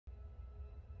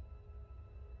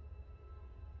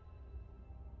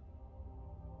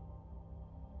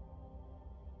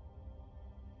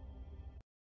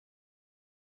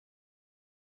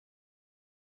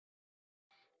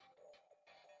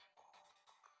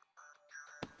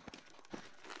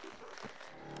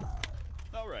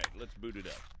let's boot it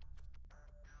up.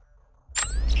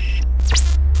 There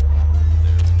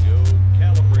we go,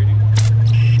 calibrating.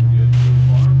 Good so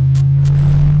far.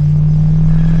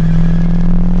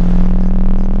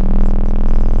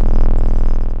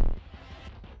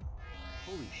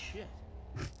 Holy shit.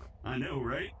 I know,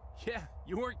 right? Yeah,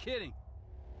 you weren't kidding.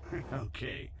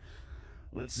 Okay.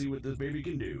 Let's see what this baby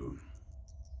can do.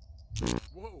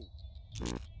 Whoa.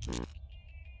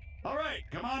 All right,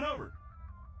 come on over.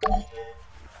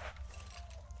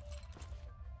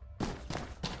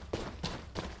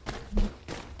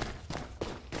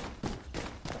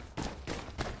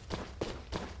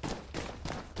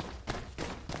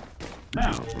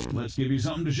 Now, let's give you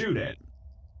something to shoot at.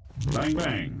 Bang,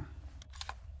 bang.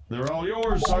 They're all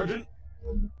yours, Sergeant.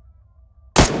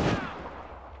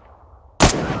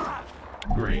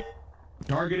 Great.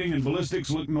 Targeting and ballistics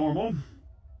look normal.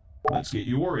 Let's get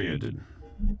you oriented.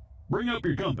 Bring up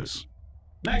your compass.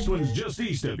 Next one's just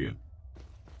east of you.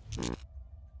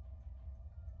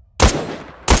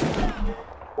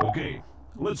 Okay,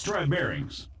 let's try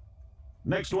bearings.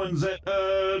 Next one's at,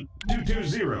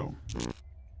 220.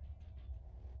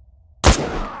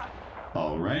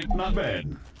 All right, not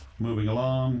bad. Moving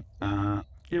along.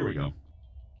 Here we go.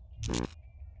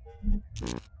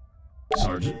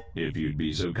 Sergeant, if you'd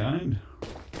be so kind.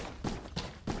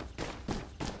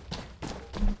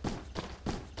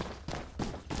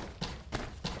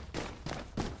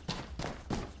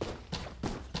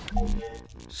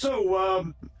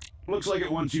 So, looks like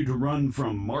it wants you to run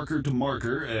from marker to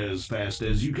marker as fast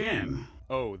as you can.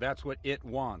 Oh, that's what it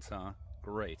wants, huh?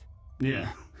 Great.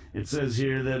 Yeah, it says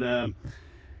here that,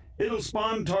 it'll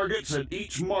spawn targets at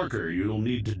each marker. You'll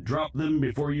need to drop them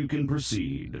before you can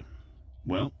proceed.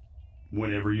 Well,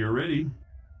 whenever you're ready.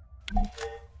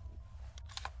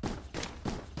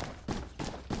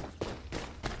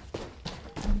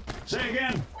 Say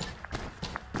again.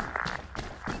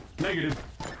 Negative.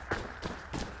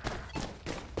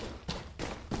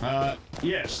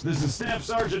 Yes, this is Staff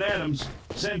Sergeant Adams.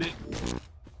 Send it.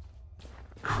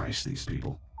 Christ, these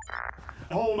people.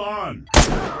 Hold on.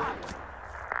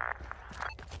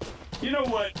 You know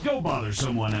what? Go bother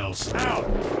someone else. Out!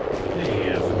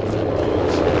 Hey,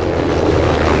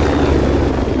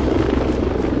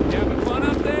 You having fun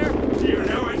up there? you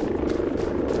know it.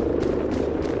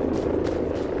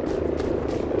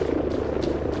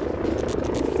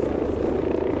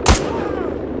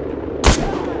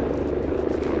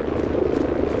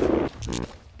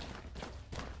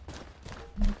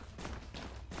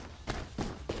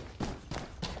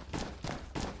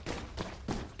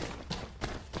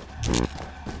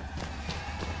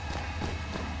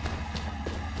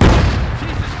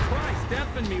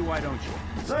 Me, why don't you?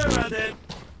 Sorry about that.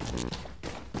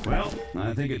 Well,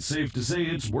 I think it's safe to say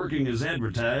it's working as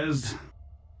advertised.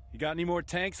 You got any more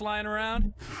tanks lying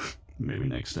around? Maybe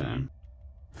next time.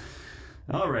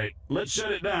 All right, let's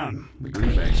shut it down. The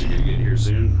greenbacks are gonna get here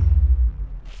soon.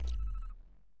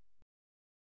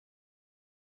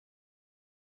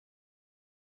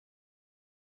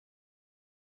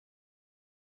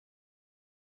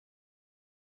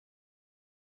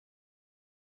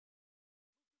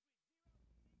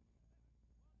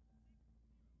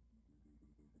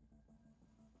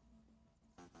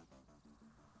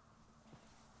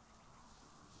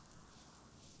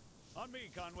 On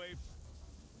me, Conway.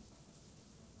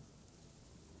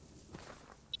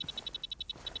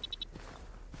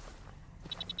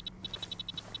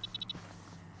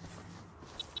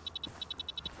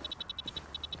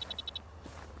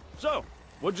 So,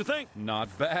 what'd you think?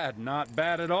 Not bad, not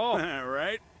bad at all. All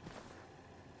right.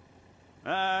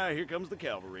 Here comes the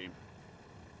cavalry.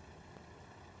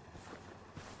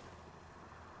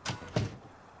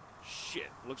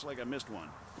 Shit, looks like I missed one.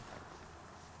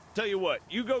 Tell you what,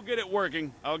 you go get it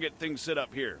working. I'll get things set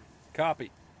up here.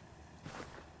 Copy.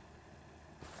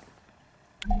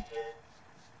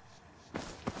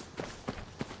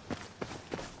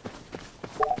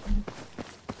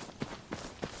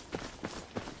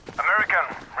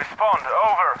 American, respond,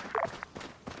 over.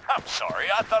 I'm sorry,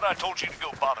 I thought I told you to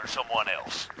go bother someone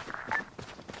else.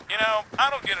 You know, I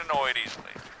don't get annoyed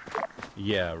easily.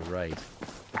 Yeah, right.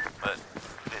 But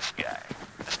this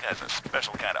guy's a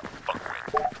special kind of fuckwit.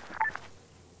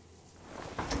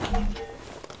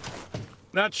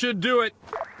 That should do it.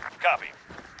 Copy.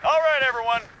 All right,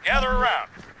 everyone, gather around.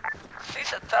 See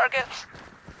some targets?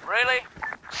 Really?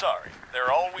 Sorry,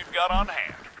 they're all we've got on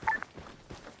hand.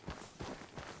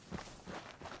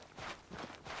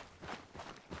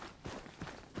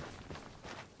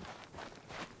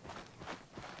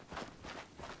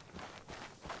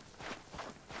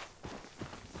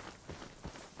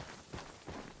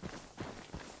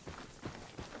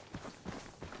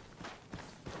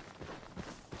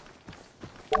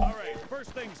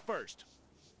 First things first.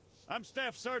 I'm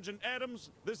Staff Sergeant Adams.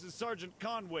 This is Sergeant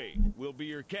Conway. We'll be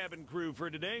your cabin crew for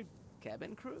today.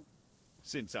 Cabin crew?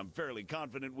 Since I'm fairly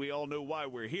confident we all know why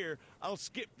we're here, I'll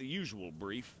skip the usual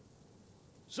brief.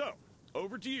 So,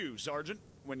 over to you, Sergeant.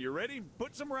 When you're ready,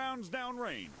 put some rounds down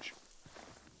range.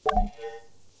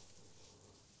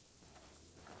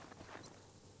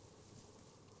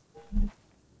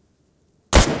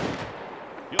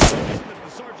 You'll notice that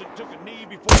the sergeant took a knee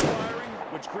before firing,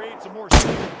 which creates a more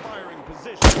stable firing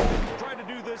position. Try to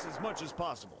do this as much as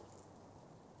possible.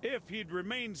 If he'd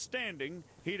remained standing,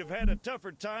 he'd have had a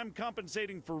tougher time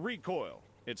compensating for recoil.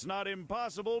 It's not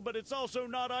impossible, but it's also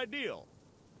not ideal.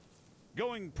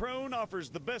 Going prone offers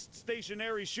the best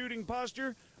stationary shooting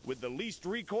posture with the least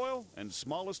recoil and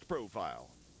smallest profile.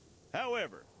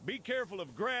 However, be careful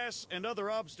of grass and other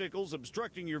obstacles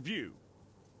obstructing your view.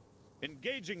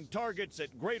 Engaging targets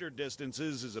at greater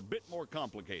distances is a bit more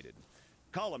complicated.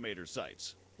 Collimator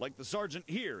sights, like the sergeant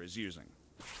here is using,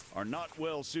 are not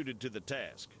well suited to the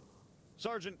task.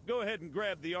 Sergeant, go ahead and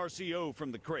grab the RCO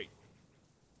from the crate.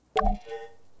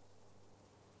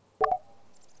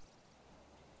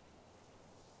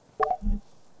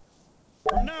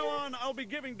 From now on, I'll be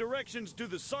giving directions to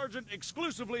the sergeant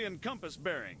exclusively in compass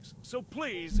bearings, so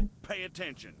please pay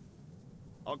attention.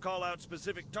 I'll call out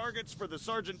specific targets for the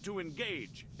sergeant to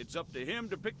engage. It's up to him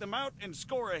to pick them out and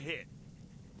score a hit.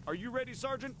 Are you ready,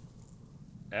 Sergeant?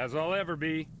 As I'll ever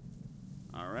be.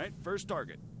 All right, first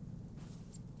target.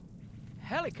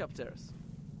 Helicopters.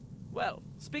 Well,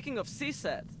 speaking of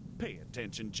CSAT. Pay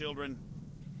attention, children.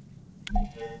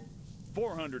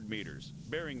 400 meters,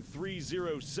 bearing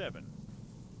 307.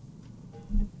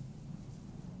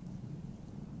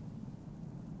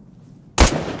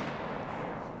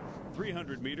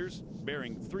 .300 meters,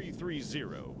 bearing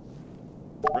 330.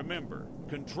 Remember,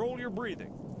 control your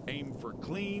breathing. Aim for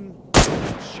clean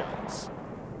shots.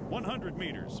 100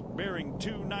 meters, bearing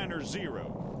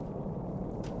 290.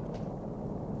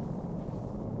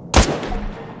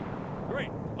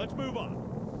 Great, let's move on.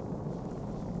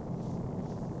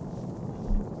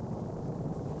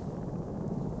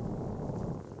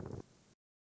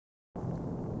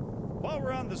 While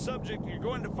we're on the subject, you're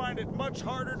going to find it much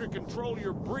harder to control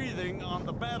your breathing on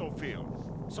the battlefield.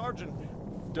 Sergeant,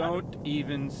 Don't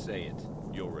even say it.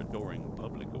 your adoring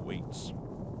public awaits.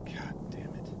 God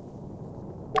damn it.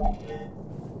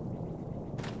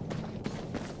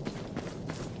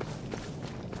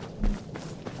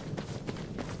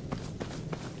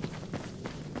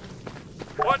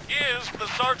 What is the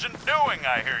sergeant doing,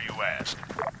 I hear you ask?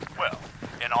 Well,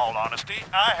 in all honesty,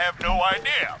 I have no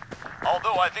idea.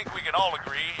 Although I think we can all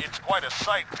agree it's quite a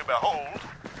sight to behold.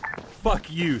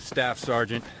 Fuck you, Staff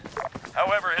Sergeant.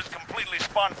 However, his completely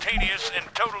spontaneous and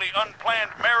totally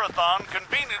unplanned marathon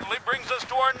conveniently brings us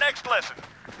to our next lesson,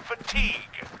 fatigue.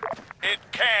 It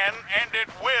can and it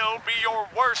will be your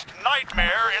worst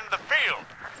nightmare in the field,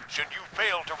 should you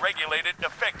fail to regulate it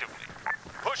effectively.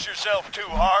 Push yourself too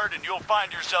hard and you'll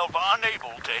find yourself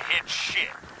unable to hit shit,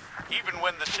 even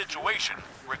when the situation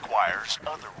requires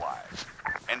otherwise.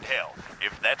 And hell,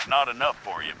 if that's not enough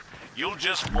for you, you'll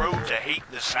just grow to hate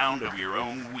the sound of your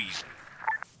own wheezing.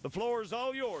 The floor is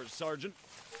all yours, Sergeant.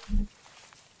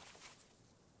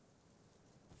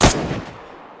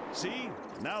 See?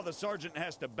 Now the sergeant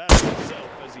has to battle himself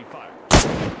as he fires.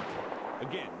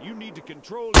 Again, you need to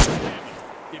control your stamina.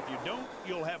 If you don't,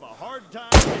 you'll have a hard time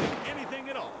hitting anything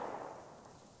at all.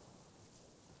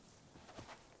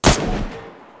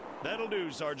 That'll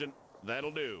do, Sergeant.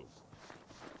 That'll do.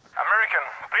 American,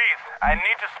 please, I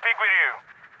need to speak with you.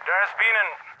 There has been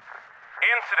an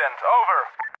incident. Over.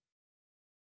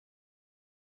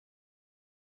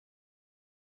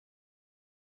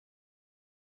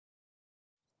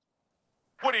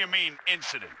 What do you mean,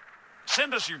 incident?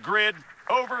 Send us your grid.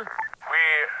 Over. We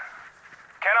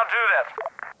cannot do that.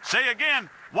 Say again.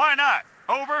 Why not?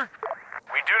 Over.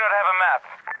 We do not have a map.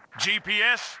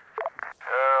 GPS.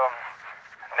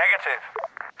 Negative.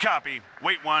 Copy.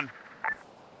 Wait one.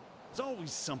 It's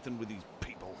always something with these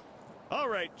people. All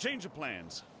right, change of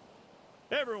plans.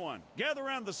 Everyone, gather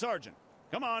around the sergeant.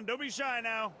 Come on, don't be shy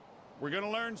now. We're gonna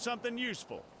learn something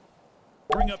useful.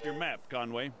 Bring up your map,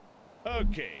 Conway.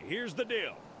 Okay, here's the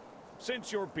deal.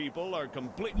 Since your people are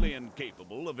completely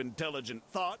incapable of intelligent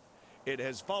thought, it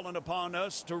has fallen upon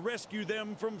us to rescue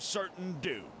them from certain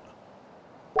doom.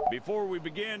 Before we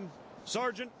begin,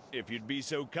 Sergeant, if you'd be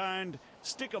so kind,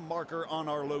 stick a marker on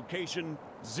our location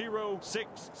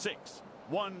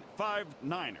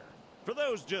 066159er. For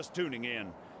those just tuning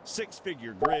in,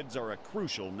 six-figure grids are a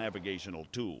crucial navigational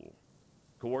tool.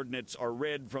 Coordinates are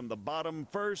read from the bottom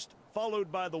first,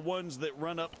 followed by the ones that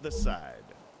run up the side.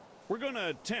 We're going to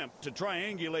attempt to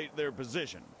triangulate their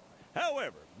position.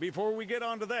 However, before we get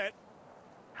onto that...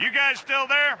 You guys still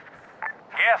there?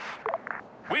 Yes.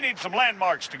 We need some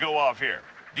landmarks to go off here.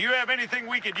 Do you have anything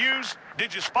we could use?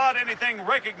 Did you spot anything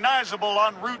recognizable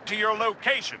en route to your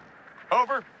location?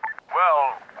 Over?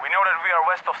 Well, we know that we are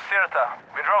west of Sirta.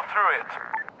 We drove through it.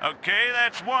 Okay,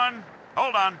 that's one.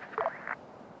 Hold on.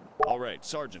 All right,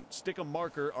 Sergeant, stick a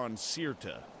marker on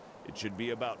Sirta. It should be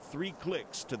about 3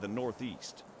 clicks to the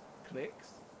northeast.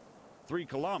 Clicks? 3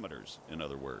 kilometers, in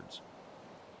other words.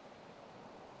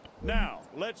 Now,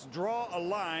 let's draw a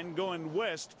line going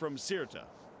west from Sirta.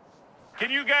 Can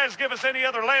you guys give us any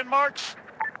other landmarks?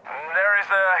 There is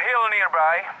a hill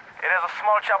nearby. It has a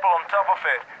small chapel on top of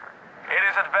it. It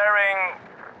is at bearing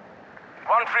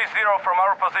 130 from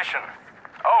our position.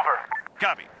 Over.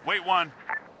 Copy. Wait one.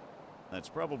 That's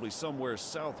probably somewhere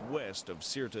southwest of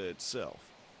Sirta itself.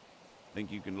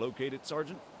 Think you can locate it,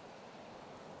 Sergeant?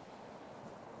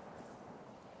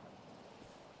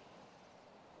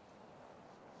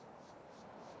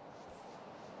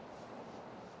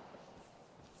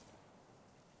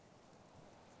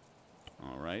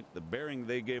 All right, the bearing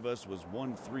they gave us was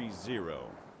 130.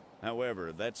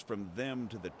 However, that's from them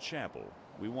to the chapel.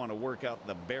 We want to work out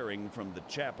the bearing from the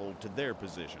chapel to their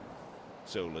position.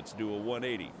 So let's do a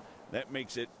 180. That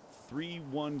makes it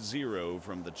 310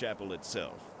 from the chapel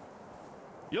itself.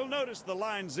 You'll notice the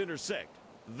lines intersect.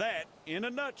 That, in a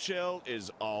nutshell,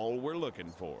 is all we're looking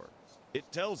for.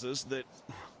 It tells us that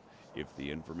if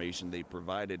the information they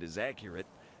provided is accurate,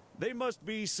 they must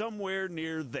be somewhere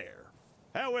near there.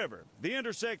 However, the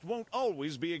intersect won't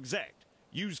always be exact.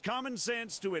 Use common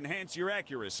sense to enhance your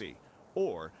accuracy,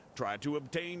 or try to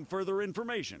obtain further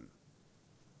information.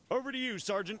 Over to you,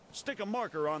 Sergeant. Stick a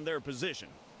marker on their position.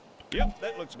 Yep,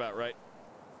 that looks about right.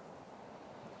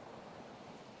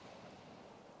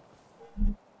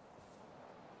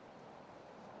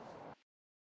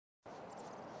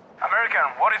 American,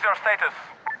 what is your status?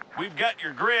 We've got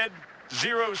your grid,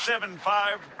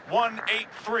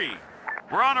 075183.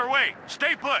 We're on our way.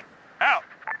 Stay put. Out.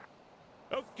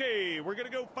 Okay, we're gonna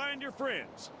go find your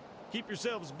friends. Keep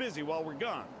yourselves busy while we're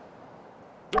gone.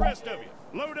 The rest of you,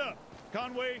 load up.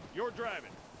 Conway, you're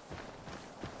driving.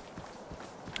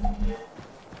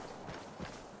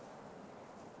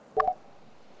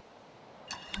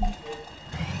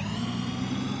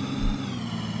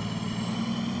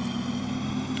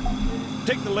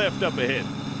 Take the left up ahead.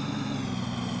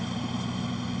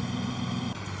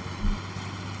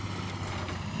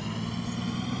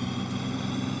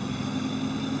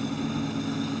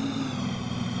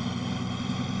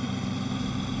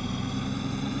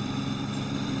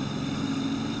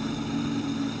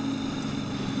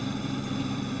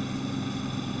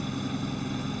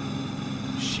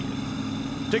 Shit.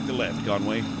 Take the left,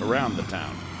 Conway, around the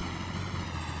town.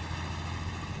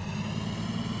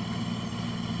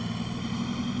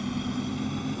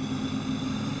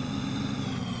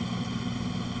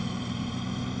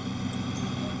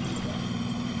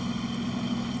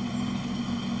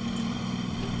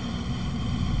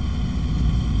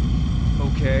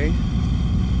 Okay.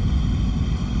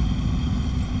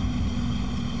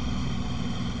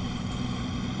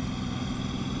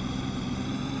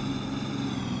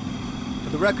 For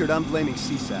the record, I'm blaming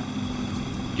CSAT.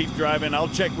 Keep driving, I'll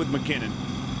check with McKinnon.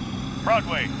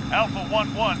 Broadway, Alpha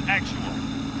 1-1 actual.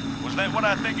 Was that what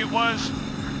I think it was?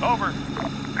 Over.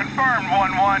 Confirmed,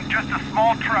 1-1. Just a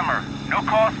small tremor. No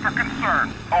cause for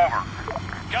concern. Over.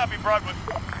 Copy, Broadway.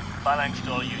 Phalanx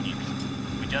to all units.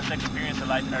 We just experienced a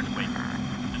light earthquake.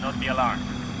 Do not be alarmed.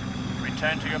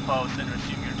 Return to your posts and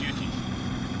resume your duties.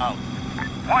 Out.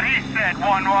 What he said,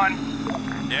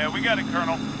 1-1. Yeah, we got it,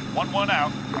 Colonel. 1-1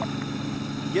 out.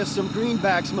 Guess some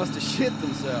greenbacks must have shit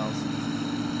themselves.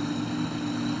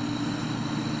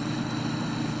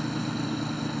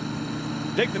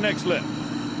 Take the next left.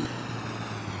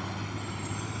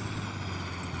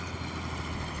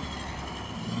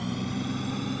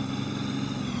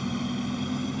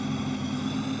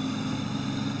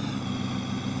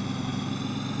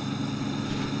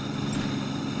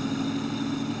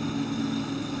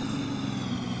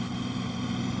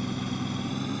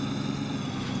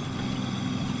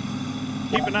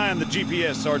 Keep an eye on the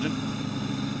GPS, Sergeant.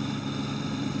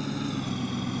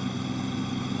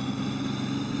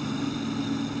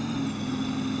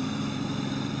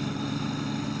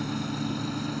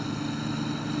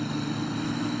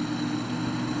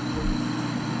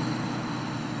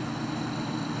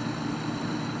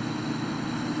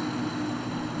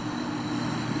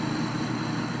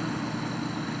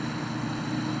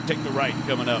 Take the right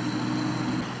coming up.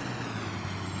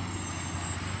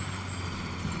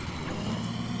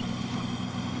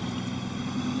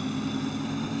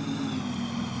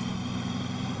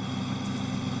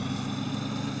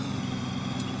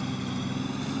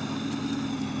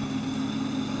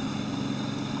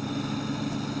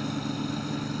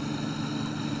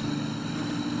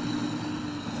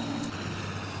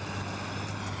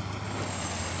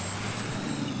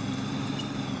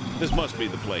 This must be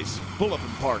the place. Pull up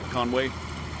and park, Conway.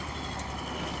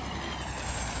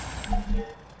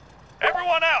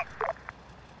 Everyone out!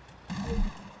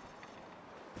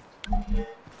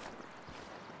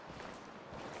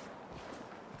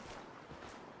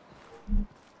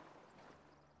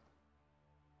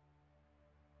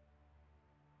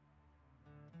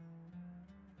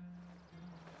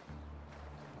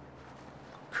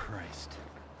 Christ.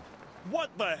 What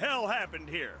the hell happened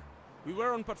here? We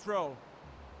were on patrol.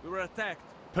 We were attacked.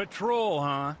 Patrol,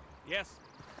 huh? Yes,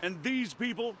 And these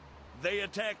people, they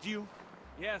attacked you?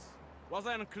 yes. Was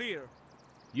I unclear?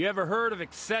 You ever heard of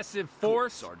excessive Cool,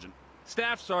 force? Sergeant.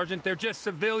 Staff Sergeant, they're just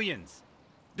civilians.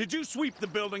 Did you sweep the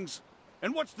buildings?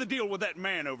 And what's the deal with that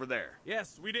man over there?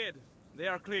 Yes, we did. They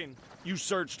are clean. You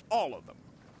searched all of them,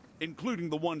 including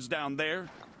the ones down there?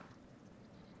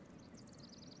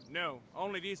 No,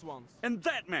 only these ones. And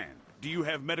that man, do you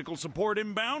have medical support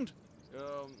inbound?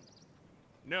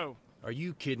 No. Are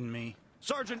you kidding me?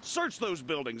 Sergeant, search those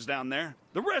buildings down there.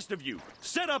 The rest of you,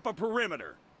 set up a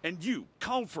perimeter. And you,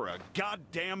 call for a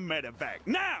goddamn medevac,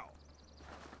 now!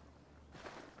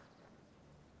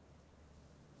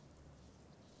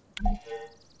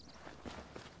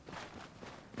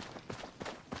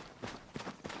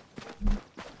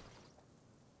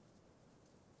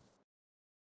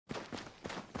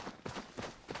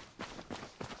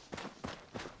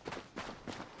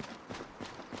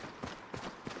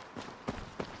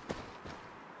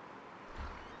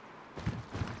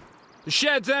 The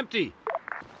shed's empty.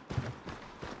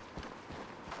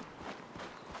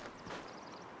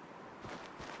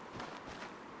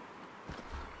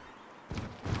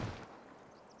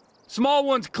 Small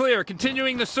one's clear,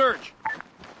 continuing the search.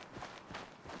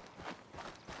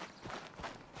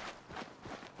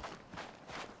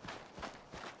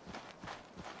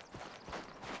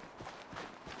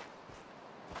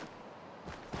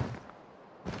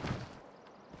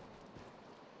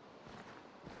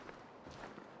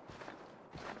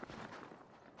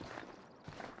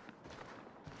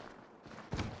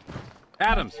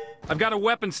 Adams, I've got a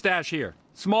weapon stash here.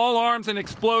 Small arms and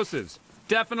explosives.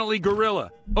 Definitely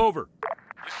guerrilla. Over.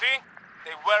 You see?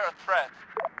 They were a threat.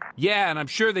 Yeah, and I'm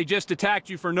sure they just attacked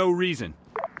you for no reason.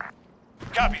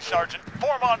 Copy, Sergeant.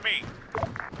 Form on me.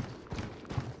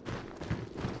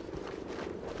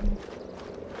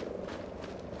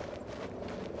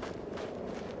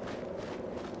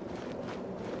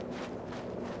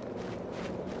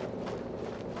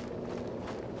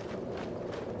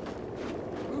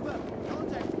 Move up.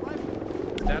 Contact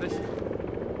rifle. Status?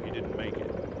 He didn't make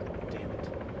it. Damn it.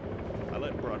 I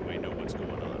let Broadway know what's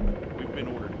going on. We've been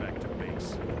ordered back to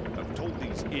base. I've told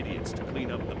these idiots to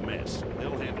clean up the mess.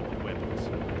 They'll handle the weapons.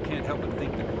 I can't help but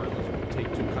think the guerrillas will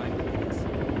take too kindly to this.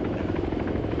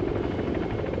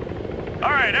 All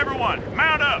right, everyone,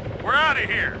 mount up. We're out of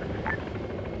here.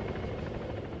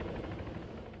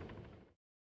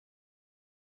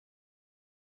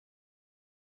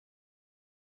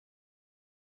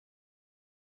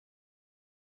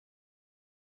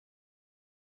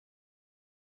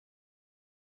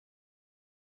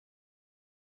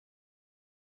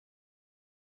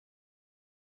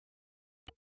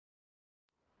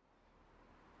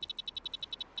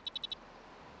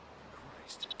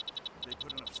 Christ. Did they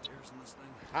put enough stairs in this thing?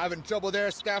 Having trouble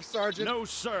there, Staff Sergeant? No,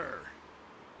 sir.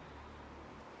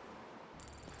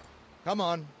 Come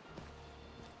on.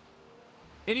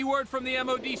 Any word from the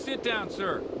MOD sit-down,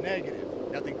 sir? Negative.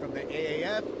 Nothing from the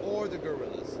AAF or the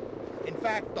guerrillas. In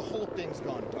fact, the whole thing's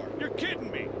gone dark. You're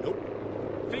kidding me. Nope.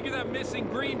 Figure that missing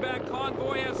greenback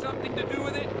convoy has something to do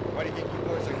with it? Why do you think you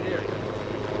boys are here?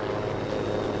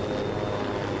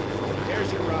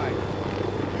 There's your ride.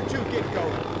 You two get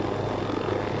going.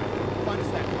 Find us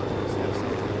that one, Staff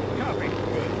Sergeant. Copy.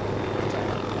 Good. Good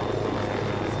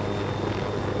job.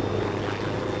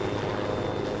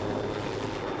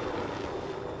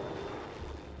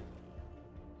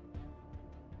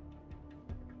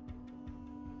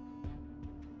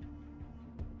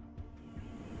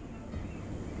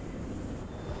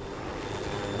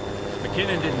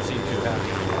 McKinnon didn't seem too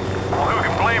happy. Well, who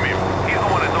can blame him? He's the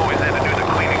one that's always had to do the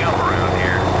cleaning up around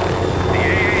here. The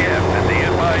AAF and the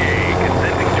FIA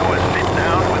consenting to a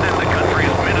sit-down within the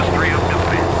country's Ministry of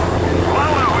Defense. Well, I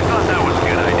don't know who thought that was a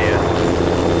good idea.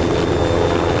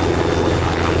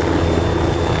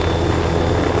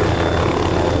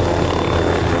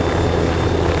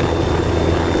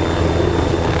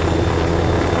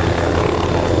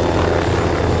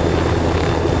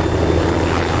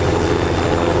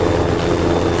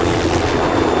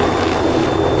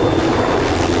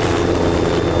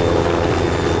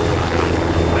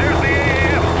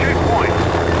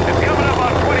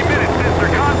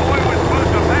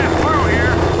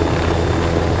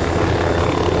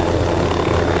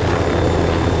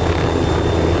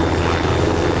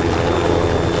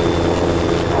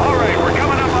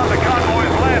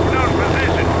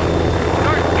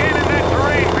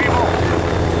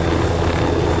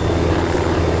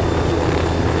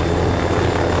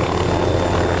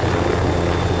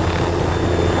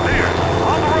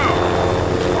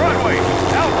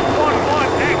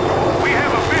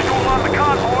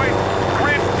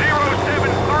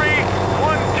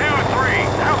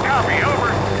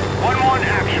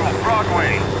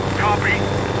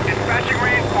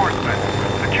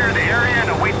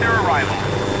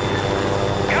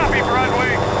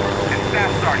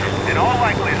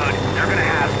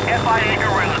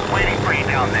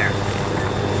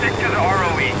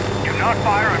 not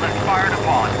fire unless fired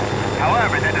upon.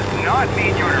 However, that does not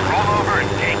mean you are to roll over and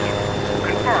take it.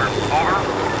 Confirm. Over.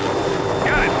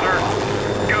 Got it, sir.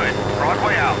 Good.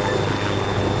 Broadway out.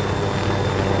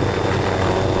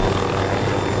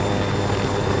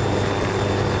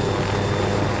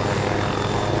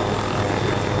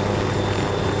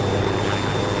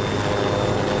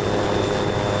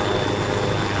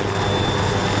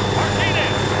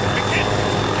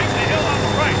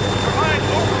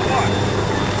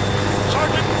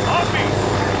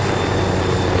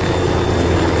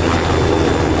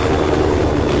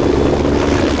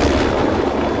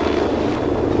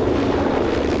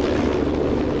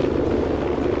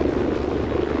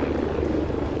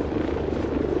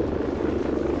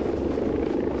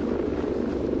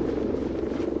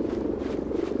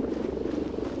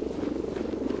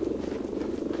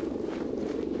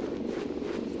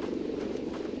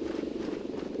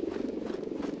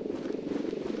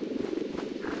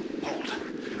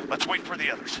 Let's wait for the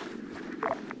others.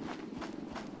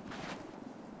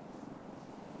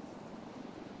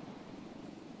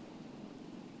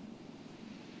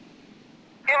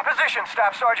 In position,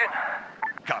 Staff Sergeant.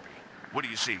 Copy. What do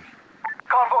you see?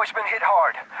 Convoy's been hit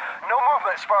hard. No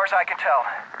movement as far as I can tell.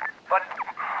 But,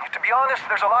 to be honest,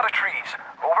 there's a lot of trees.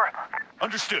 Over.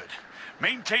 Understood.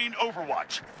 Maintain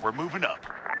overwatch. We're moving up.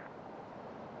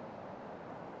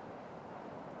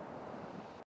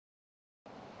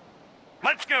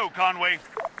 Let's go, Conway.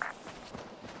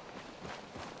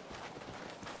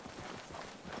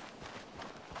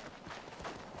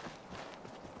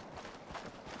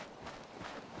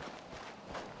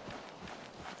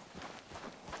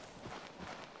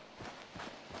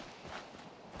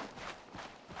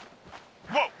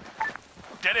 Whoa!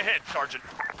 Dead ahead, Sergeant.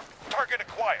 Target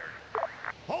acquired.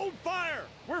 Hold fire!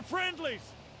 We're friendlies!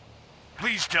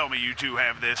 Please tell me you two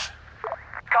have this.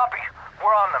 Copy.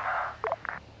 We're on them.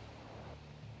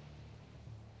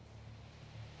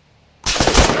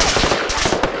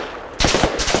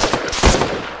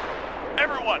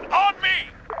 Everyone, on me!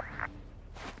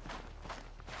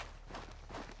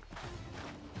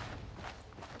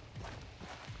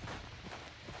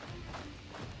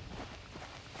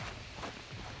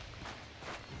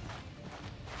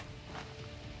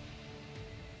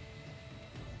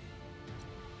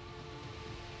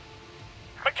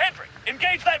 McKendrick,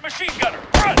 engage that machine gunner!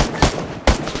 Run!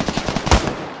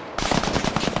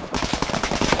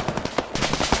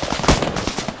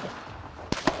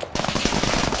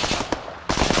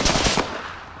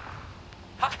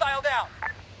 Hostile down.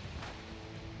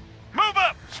 Move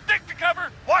up! Stick to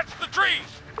cover! Watch the trees!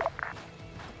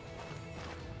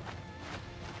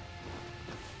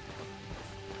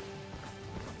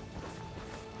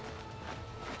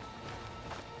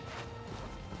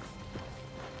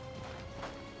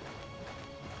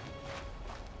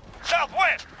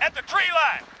 Southwest, at the tree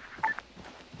line!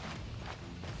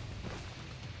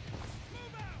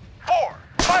 4,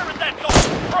 fire at that goal!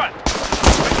 Front!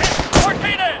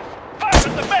 Martinez! Fire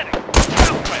at the medic!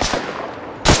 Southwest!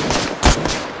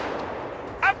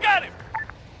 I've got him!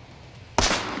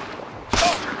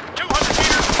 Soldier, 200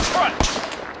 meters front!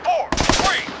 4,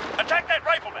 3, attack that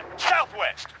rifleman!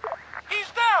 Southwest! He's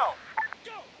down!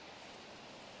 Go!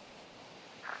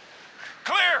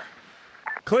 Clear!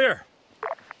 Clear.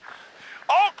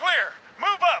 All clear!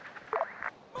 Move up!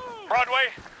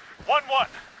 Broadway, 1-1.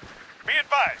 Be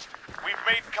advised, we've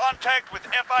made contact with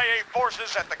FIA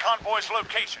forces at the convoy's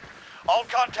location. All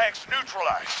contacts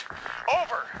neutralized.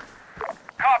 Over.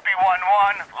 Copy,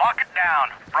 1-1. Lock it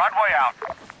down. Broadway out.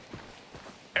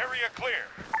 Area clear.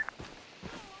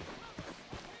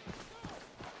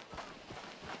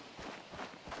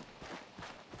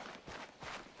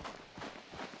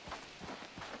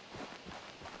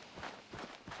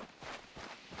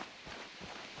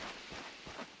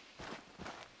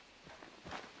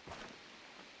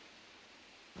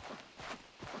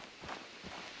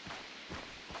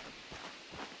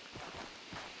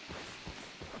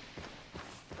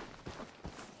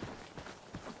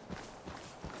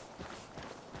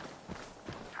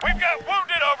 We've got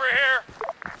wounded over here!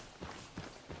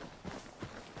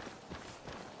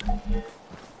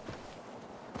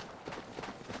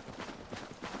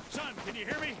 Son, can you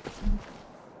hear me?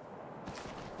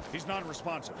 He's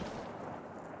non-responsive.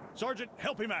 Sergeant,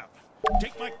 help him out.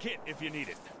 Take my kit if you need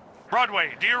it.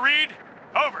 Broadway, do you read?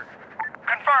 Over.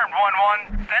 Confirmed,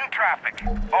 1-1. Send traffic.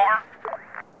 Over.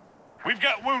 We've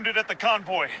got wounded at the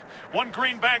convoy. One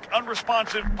greenback,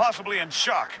 unresponsive, possibly in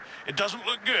shock. It doesn't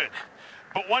look good.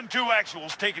 But 1-2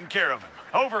 actual's taken care of him.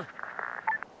 Over.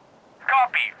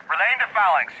 Copy. Relaying to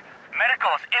Phalanx.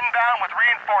 Medical is inbound with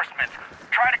reinforcements.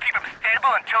 Try to keep him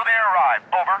stable until they arrive.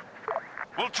 Over.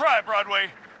 We'll try,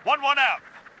 Broadway. 1-1 out.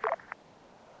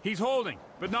 He's holding,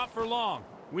 but not for long.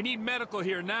 We need medical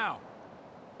here now.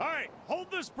 All right,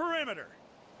 hold this perimeter.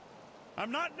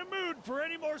 I'm not in the mood for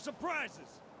any more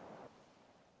surprises.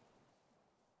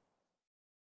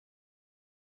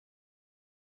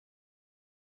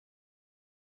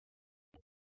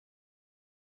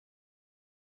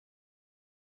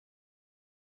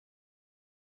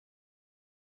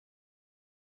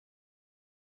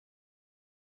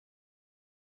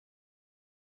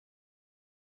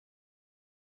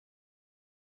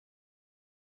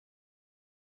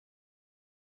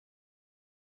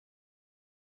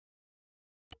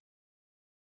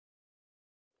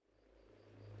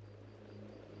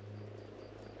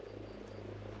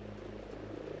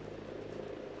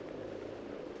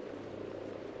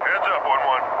 Heads up,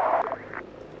 1-1.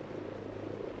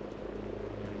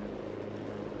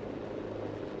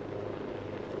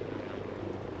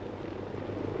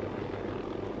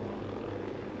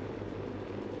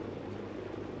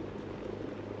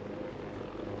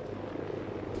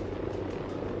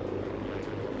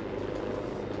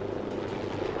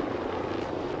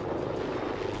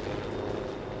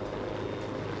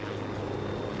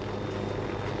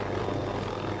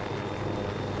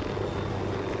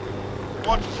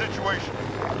 What's the situation?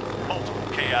 Multiple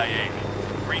KIA.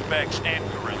 Greenbacks and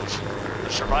guerrillas. The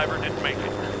survivor didn't make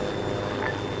it.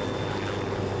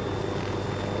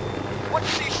 What's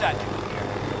CSAT doing here?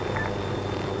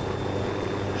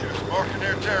 Just marking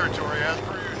their territory as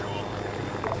per usual.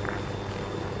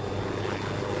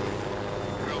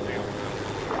 Real deal.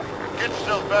 Get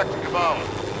yourself back to Kabbalah.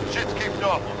 Shit's keeping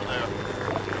off over there.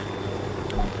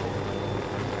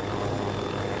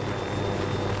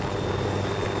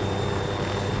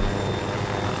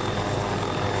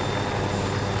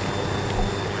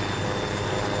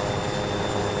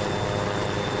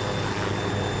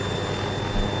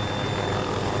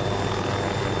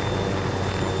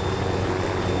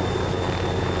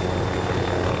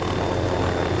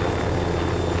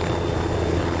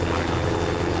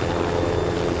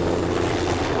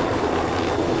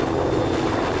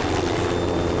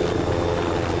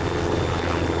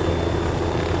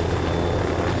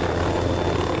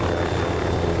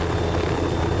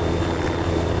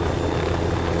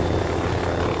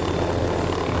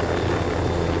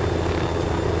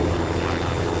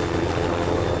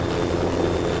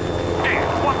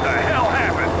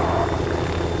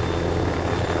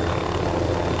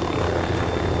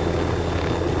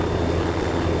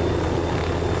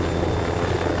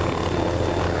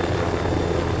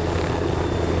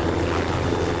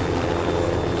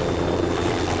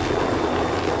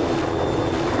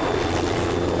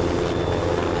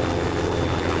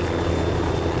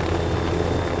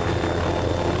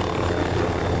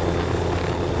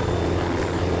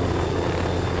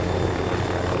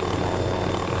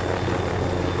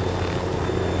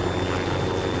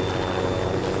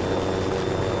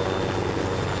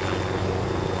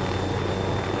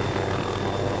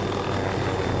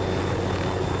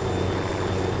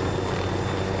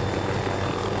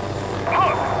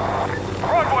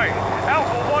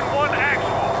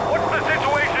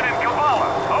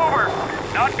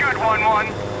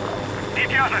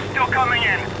 Details are still coming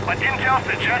in, but intel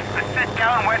suggests the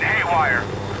sit-down went haywire.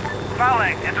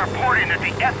 Phalanx is reporting that the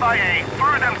FIA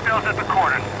threw themselves at the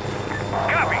cordon.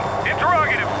 Copy.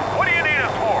 Interrogative. What do you need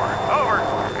us for? Over.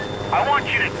 I want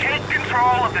you to take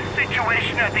control of the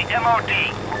situation at the MOD.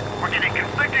 We're getting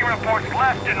conflicting reports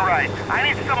left and right. I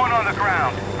need someone on the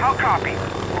ground. How copy?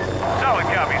 Solid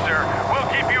copy, sir. We'll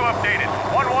keep you updated.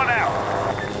 1-1 out.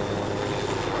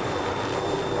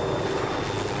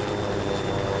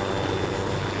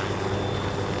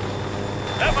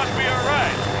 That must be our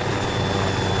ride.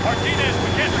 Martinez,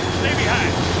 McKendrick, stay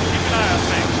behind. Keep an eye on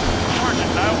things.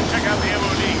 Sergeant and I will check out the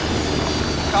MOD.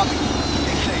 Copy.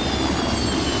 Stay safe.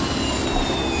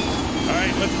 All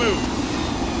right, let's move.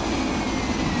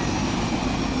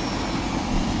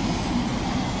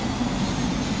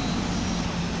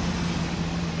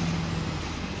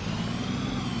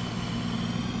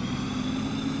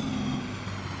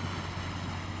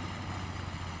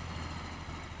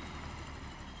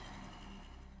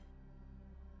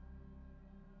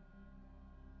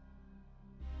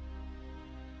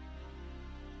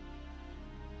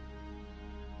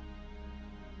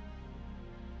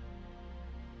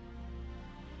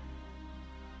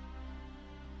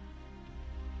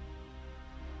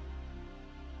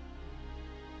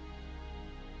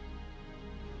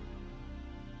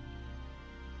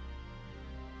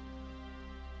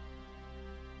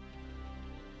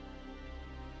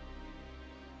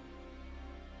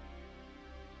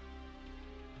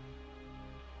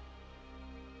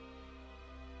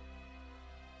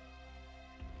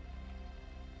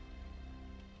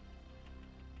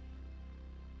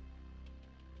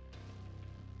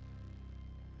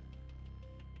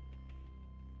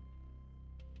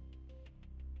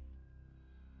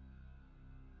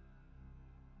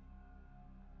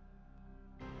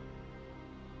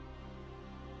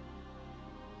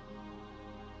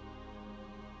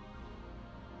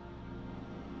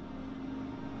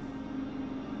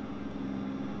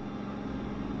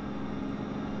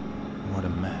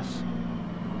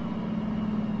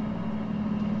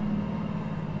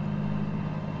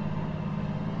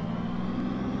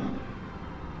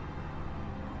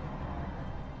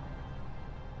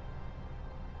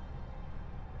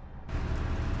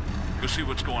 see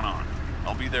what's going on.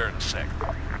 I'll be there in a sec.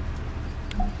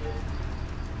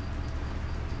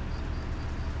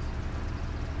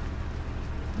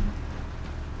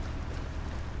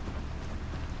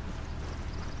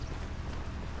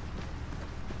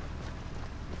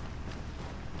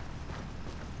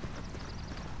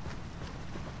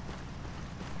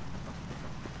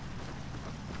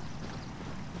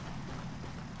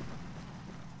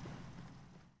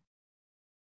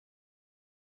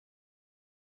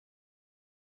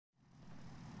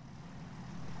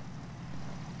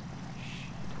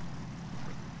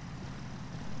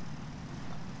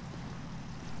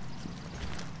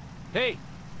 Hey,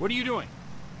 what are you doing?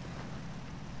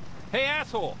 Hey,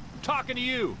 asshole! I'm talking to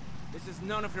you! This is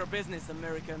none of your business,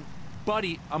 American.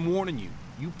 Buddy, I'm warning you.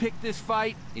 You pick this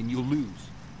fight, and you'll lose.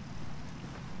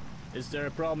 Is there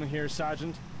a problem here,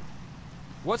 Sergeant?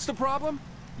 What's the problem?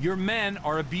 Your men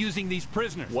are abusing these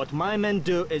prisoners. What my men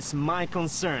do is my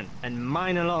concern, and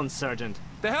mine alone, Sergeant.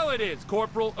 The hell it is,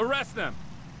 Corporal. Arrest them.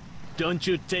 Don't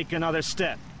you take another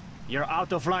step. You're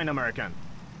out of line, American.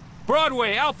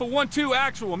 Broadway, Alpha 1-2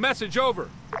 actual. Message over.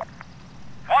 1-2,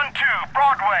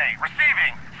 Broadway,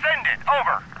 receiving. Send it,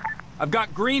 over. I've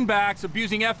got greenbacks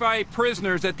abusing FIA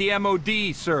prisoners at the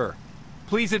MOD, sir.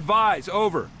 Please advise,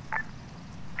 over.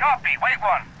 Copy, wait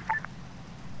one.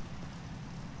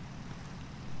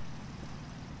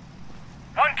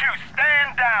 1-2,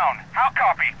 stand down. How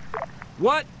copy?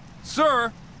 What?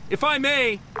 Sir, if I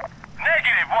may...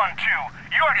 Negative, 1-2.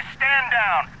 You are to stand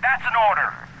down. That's an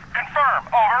order. Confirm,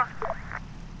 over.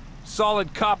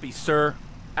 Solid copy, sir.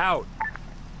 Out.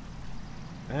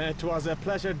 It was a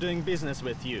pleasure doing business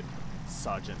with you,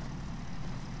 Sergeant.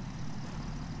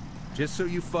 Just so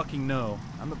you fucking know,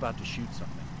 I'm about to shoot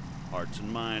something. Hearts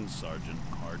and minds, Sergeant.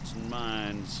 Hearts and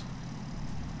minds.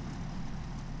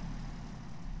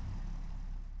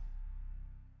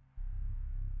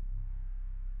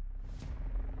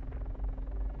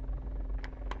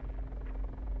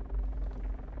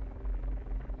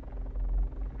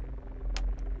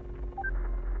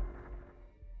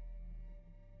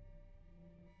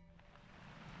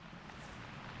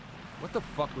 What the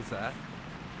fuck was that?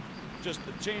 Just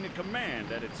the chain of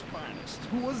command at its finest.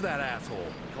 Who was that asshole?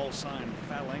 Call sign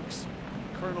Phalanx,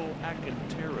 Colonel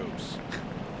Akinteros.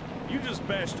 You just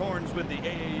bashed horns with the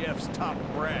AAF's top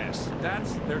brass.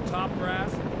 That's their top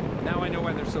brass? Now I know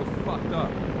why they're so fucked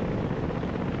up.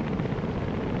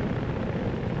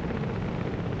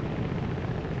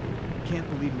 Can't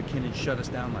believe McKinnon shut us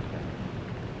down like that.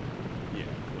 Yeah,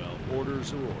 well,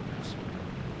 orders are orders.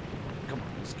 Come on,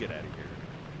 let's get out of here.